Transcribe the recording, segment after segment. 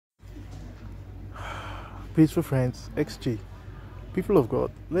Peaceful friends, XG, people of God,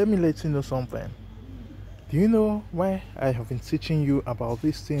 let me let you know something. Do you know why I have been teaching you about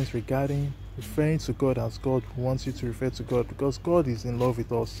these things regarding referring to God as God wants you to refer to God? Because God is in love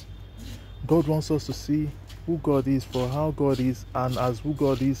with us. God wants us to see who God is for how God is and as who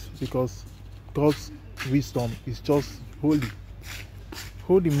God is, because God's wisdom is just holy.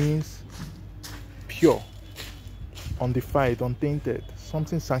 Holy means pure, undefiled, untainted,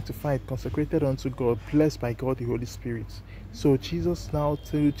 something sanctified, consecrated unto God, blessed by God the Holy Spirit. So Jesus now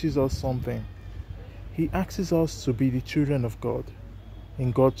teaches us something. He asks us to be the children of God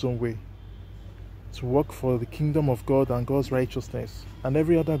in God's own way, to work for the kingdom of God and God's righteousness, and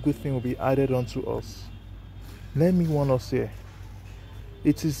every other good thing will be added unto us. Let me warn us here.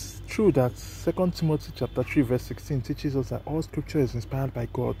 It is true that 2 Timothy chapter 3 verse 16 teaches us that all scripture is inspired by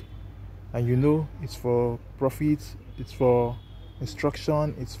God. And you know, it's for profit, it's for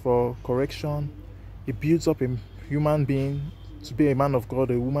instruction, it's for correction. It builds up a human being to be a man of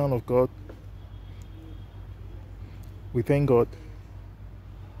God, a woman of God. We thank God.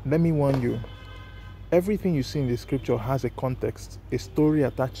 Let me warn you, everything you see in the scripture has a context, a story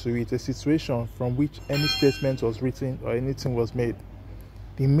attached to it, a situation from which any statement was written or anything was made.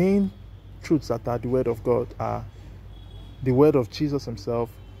 The main truths that are the word of God are the word of Jesus himself,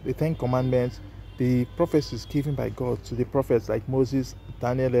 the 10 commandments, the prophecies given by God to the prophets like Moses,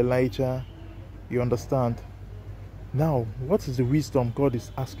 Daniel, Elijah. You understand? Now, what is the wisdom God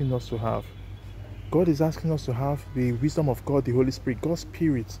is asking us to have? God is asking us to have the wisdom of God, the Holy Spirit. God's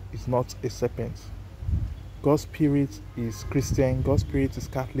Spirit is not a serpent. God's Spirit is Christian. God's Spirit is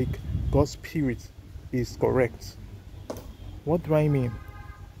Catholic. God's Spirit is correct. What do I mean?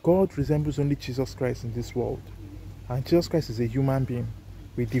 God resembles only Jesus Christ in this world. And Jesus Christ is a human being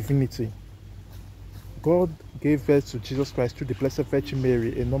with divinity. God gave birth to Jesus Christ through the Blessed Virgin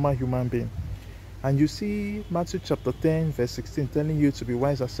Mary, a normal human being. And you see Matthew chapter 10 verse 16 telling you to be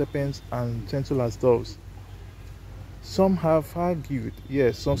wise as serpents and gentle as doves. Some have argued,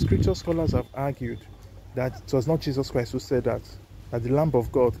 yes, some scripture scholars have argued that it was not Jesus Christ who said that the Lamb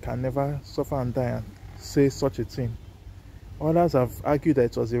of God can never suffer and die and say such a thing. Others have argued that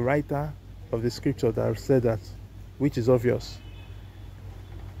it was a writer of the scripture that said that, which is obvious.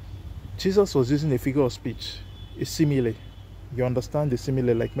 Jesus was using a figure of speech, a simile. You understand the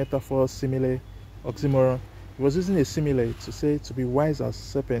simile, like metaphor, simile, oxymoron. He was using a simile to say to be wise as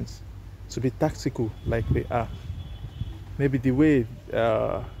serpents, to be tactical like they are. Maybe the way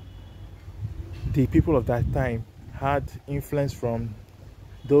the people of that time had influence from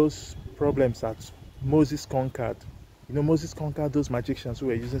those problems that Moses conquered. You know, Moses conquered those magicians who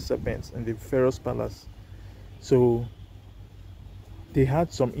were using serpents in the Pharaoh's palace. So they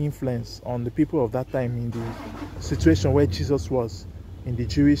had some influence on the people of that time in the situation where Jesus was in the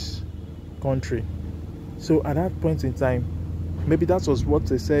Jewish country. So at that point in time, maybe that was what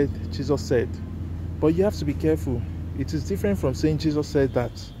they said Jesus said. But you have to be careful. It is different from saying Jesus said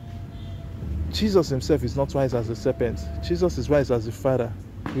that. Jesus himself is not wise as a serpent. Jesus is wise as the Father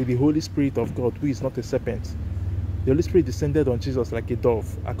with the Holy Spirit of God, who is not a serpent. The Holy Spirit descended on Jesus like a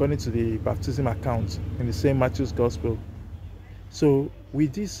dove, according to the baptism account in the same Matthew's Gospel. So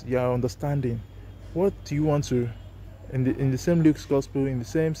with this, you are understanding. What do you want to, in the same Luke's Gospel, in the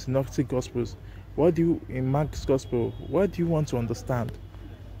same Synoptic Gospels, what do you, in Mark's Gospel, what do you want to understand?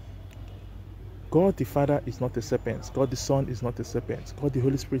 God the Father is not a serpent. God the Son is not a serpent. God the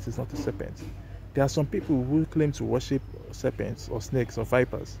Holy Spirit is not a serpent. There are some people who claim to worship serpents or snakes or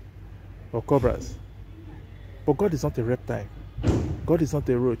vipers or cobras. But God is not a reptile. God is not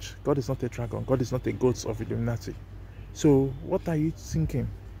a roach. God is not a dragon. God is not a goat of Illuminati. So what are you thinking?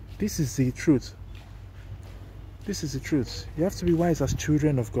 This is the truth. This is the truth. You have to be wise as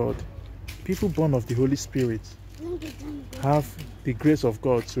children of God. People born of the Holy Spirit have the grace of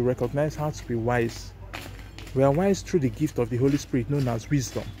God to recognize how to be wise. We are wise through the gift of the Holy Spirit known as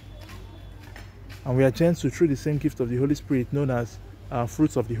wisdom. And we are gentle through the same gift of the Holy Spirit known as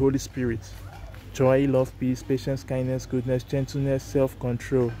fruits of the Holy Spirit. Joy, love, peace, patience, kindness, goodness, gentleness,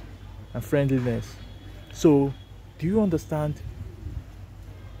 self-control, and friendliness. So, do you understand?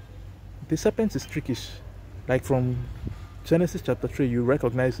 The serpent is trickish. Like from Genesis chapter 3, you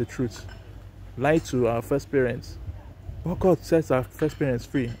recognize the truth. Lied to our first parents. But God sets our first parents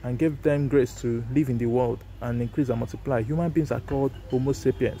free and gave them grace to live in the world and increase and multiply. Human beings are called Homo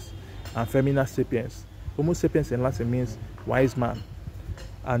sapiens and Femina sapiens. Homo sapiens in Latin means wise man,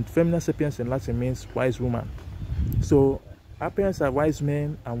 and Femina sapiens in Latin means wise woman. So our parents are wise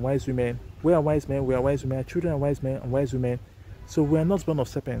men and wise women. We are wise men, we are wise women. Our children are wise men and wise women. So we are not born of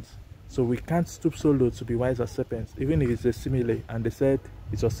serpents. So we can't stoop so low to be wise as serpents, even if it's a simile and they said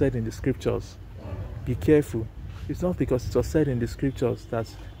it was said in the scriptures. Be careful. It's not because it was said in the scriptures that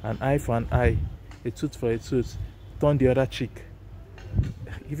an eye for an eye, a tooth for a tooth, turn the other cheek.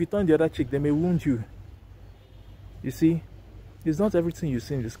 If you turn the other cheek, they may wound you. You see, it's not everything you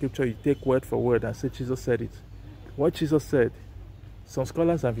see in the scripture you take word for word and say Jesus said it. What Jesus said, some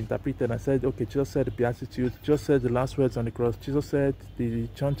scholars have interpreted and said, okay, Jesus said the Beatitudes, Jesus said the last words on the cross, Jesus said the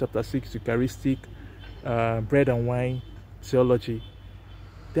John chapter 6 Eucharistic, bread and wine, theology.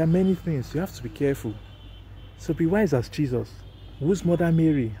 There are many things. You have to be careful. So be wise as Jesus, whose mother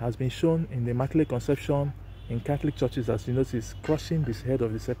Mary has been shown in the Immaculate Conception in Catholic churches, as you notice, crushing the head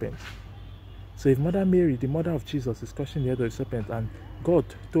of the serpent. So if Mother Mary, the mother of Jesus, is crushing the head of the serpent, and God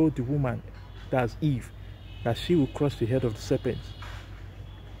told the woman, that's Eve, that she will crush the head of the serpent,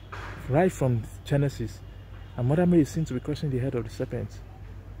 right from Genesis, and Mother Mary seems to be crushing the head of the serpent,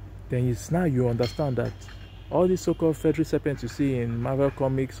 then it's now you understand that all these so-called fiery serpents you see in Marvel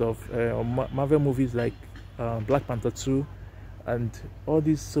comics or Marvel movies like Black Panther 2 and all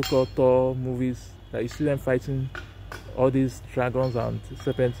these so-called Thor movies that you see them fighting all these dragons and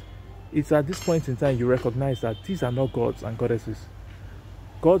serpents, it's at this point in time you recognize that these are not gods and goddesses.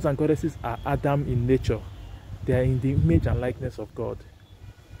 Gods and goddesses are Adam in nature. They are in the image and likeness of God.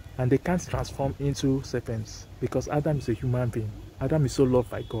 And they can't transform into serpents because Adam is a human being. Adam is so loved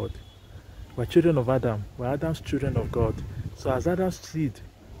by God. We're children of Adam. We're Adam's children of God. So as Adam's seed,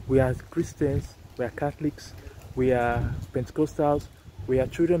 we are Christians, we are Catholics, we are Pentecostals, we are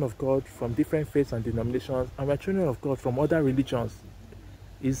children of God from different faiths and denominations, and we are children of God from other religions,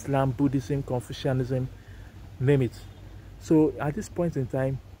 Islam, Buddhism, Confucianism, name it. So at this point in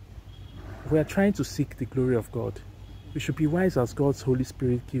time, we are trying to seek the glory of God. We should be wise as God's Holy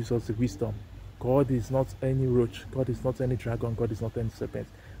Spirit gives us the wisdom. God is not any roach. God is not any dragon. God is not any serpent.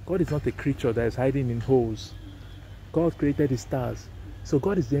 God is not a creature that is hiding in holes. God created the stars. So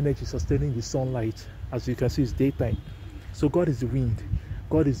God is the energy sustaining the sunlight. As you can see, it's daytime. So God is the wind.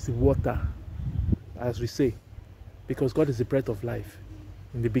 God is the water, as we say, because God is the breath of life.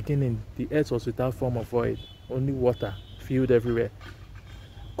 In the beginning, the earth was without form or void, only water filled everywhere.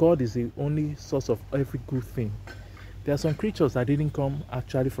 God is the only source of every good thing. There are some creatures that didn't come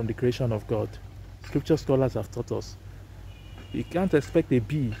actually from the creation of God. Scripture scholars have taught us. You can't expect a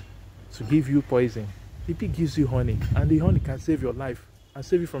bee to give you poison. The bee gives you honey, and the honey can save your life and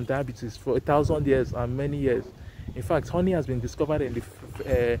save you from diabetes for 1,000 years and many years. In fact, honey has been discovered in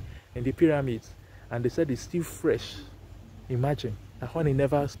the pyramids, and they said it's still fresh. Imagine, that honey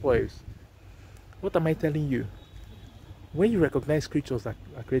never spoils. What am I telling you? When you recognize creatures that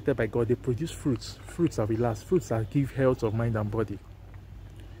are created by God, they produce fruits. Fruits that will last. Fruits that give health of mind and body.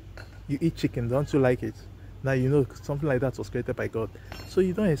 You eat chicken, don't you like it? Now you know something like that was created by God. So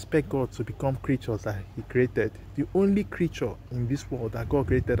you don't expect God to become creatures that He created. The only creature in this world that God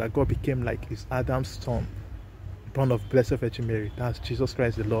created, that God became like, is Adam's son, born of Blessed Virgin Mary. That's Jesus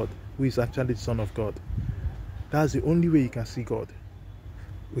Christ the Lord, who is actually the Son of God. That's the only way you can see God.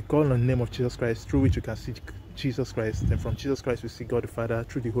 We call on the name of Jesus Christ, through which you can see Jesus Christ. Then from Jesus Christ we see God the Father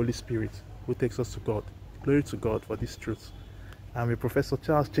through the Holy Spirit, who takes us to God. Glory to God for this truth. I'm a Professor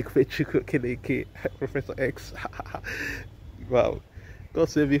Charles Chikwe Chukwukeleke, Professor X. Wow. God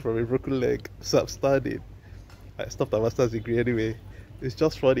saved me from a broken leg, so I'm studying. I stopped a master's degree anyway. It's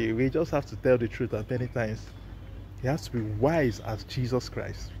just funny. We just have to tell the truth at many times. You have to be wise as Jesus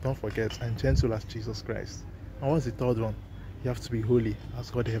Christ. Don't forget, and gentle as Jesus Christ. And what's the third one? You have to be holy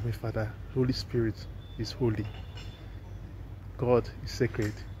as God the Heavenly Father. Holy Spirit is holy. God is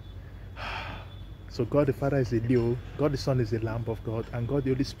sacred. So God the Father is a Leo, God the Son is the Lamb of God, and God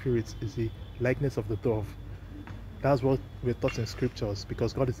the Holy Spirit is the likeness of the dove. That's what we're taught in scriptures,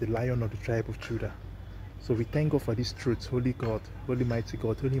 because God is the Lion of the tribe of Judah. So we thank God for this truth. Holy God, Holy Mighty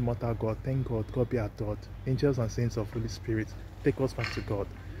God, Holy Immortal God, thank God. God be adored. Angels and saints of Holy Spirit, take us back to God.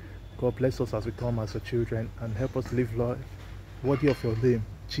 God bless us as we come as your children, and help us live life worthy of your name,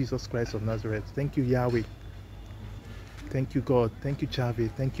 Jesus Christ of Nazareth. Thank you, Yahweh. Thank you, God. Thank you, Chave.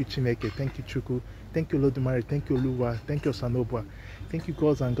 Thank you, Chineke. Thank you, Chuku. Thank you, Lodumare. Thank you, Luwa. Thank you, Sanobwa. Thank you,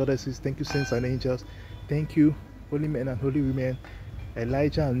 gods and goddesses. Thank you, saints and angels. Thank you, holy men and holy women,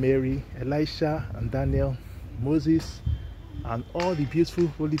 Elijah and Mary, Elisha and Daniel, Moses, and all the beautiful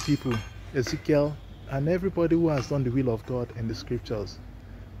holy people, Ezekiel, and everybody who has done the will of God in the scriptures.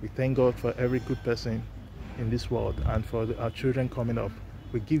 We thank God for every good person in this world, and for our children coming up.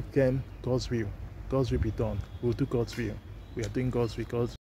 We give them God's will. God's will be done. We'll do God's will. We are doing God's will.